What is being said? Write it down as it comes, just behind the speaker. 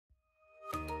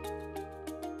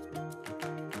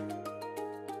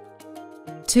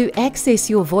To access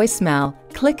your voicemail,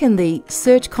 click in the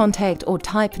Search Contact or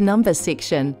Type Number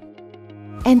section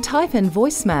and type in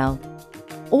voicemail,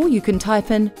 or you can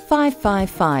type in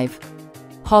 555.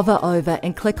 Hover over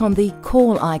and click on the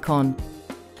Call icon.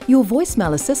 Your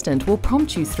voicemail assistant will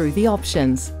prompt you through the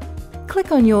options.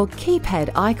 Click on your keypad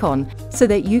icon so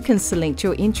that you can select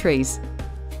your entries.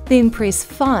 Then press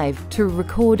 5 to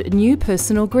record new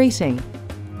personal greeting.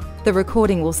 The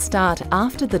recording will start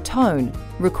after the tone.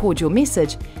 Record your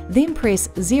message, then press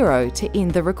 0 to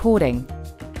end the recording.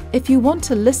 If you want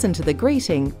to listen to the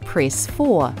greeting, press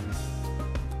 4.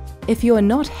 If you are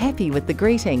not happy with the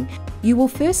greeting, you will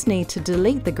first need to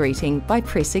delete the greeting by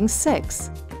pressing 6.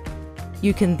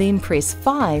 You can then press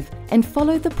 5 and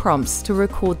follow the prompts to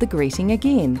record the greeting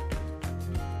again.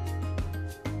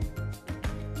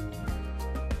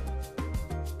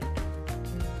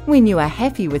 When you are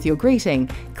happy with your greeting,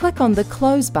 click on the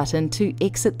Close button to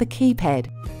exit the keypad.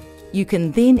 You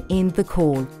can then end the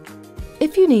call.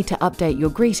 If you need to update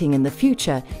your greeting in the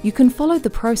future, you can follow the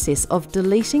process of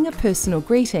deleting a personal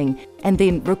greeting and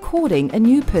then recording a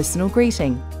new personal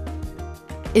greeting.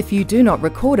 If you do not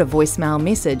record a voicemail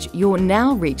message, your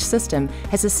Now Reach system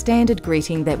has a standard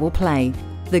greeting that will play.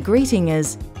 The greeting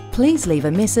is, "Please leave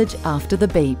a message after the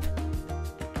beep."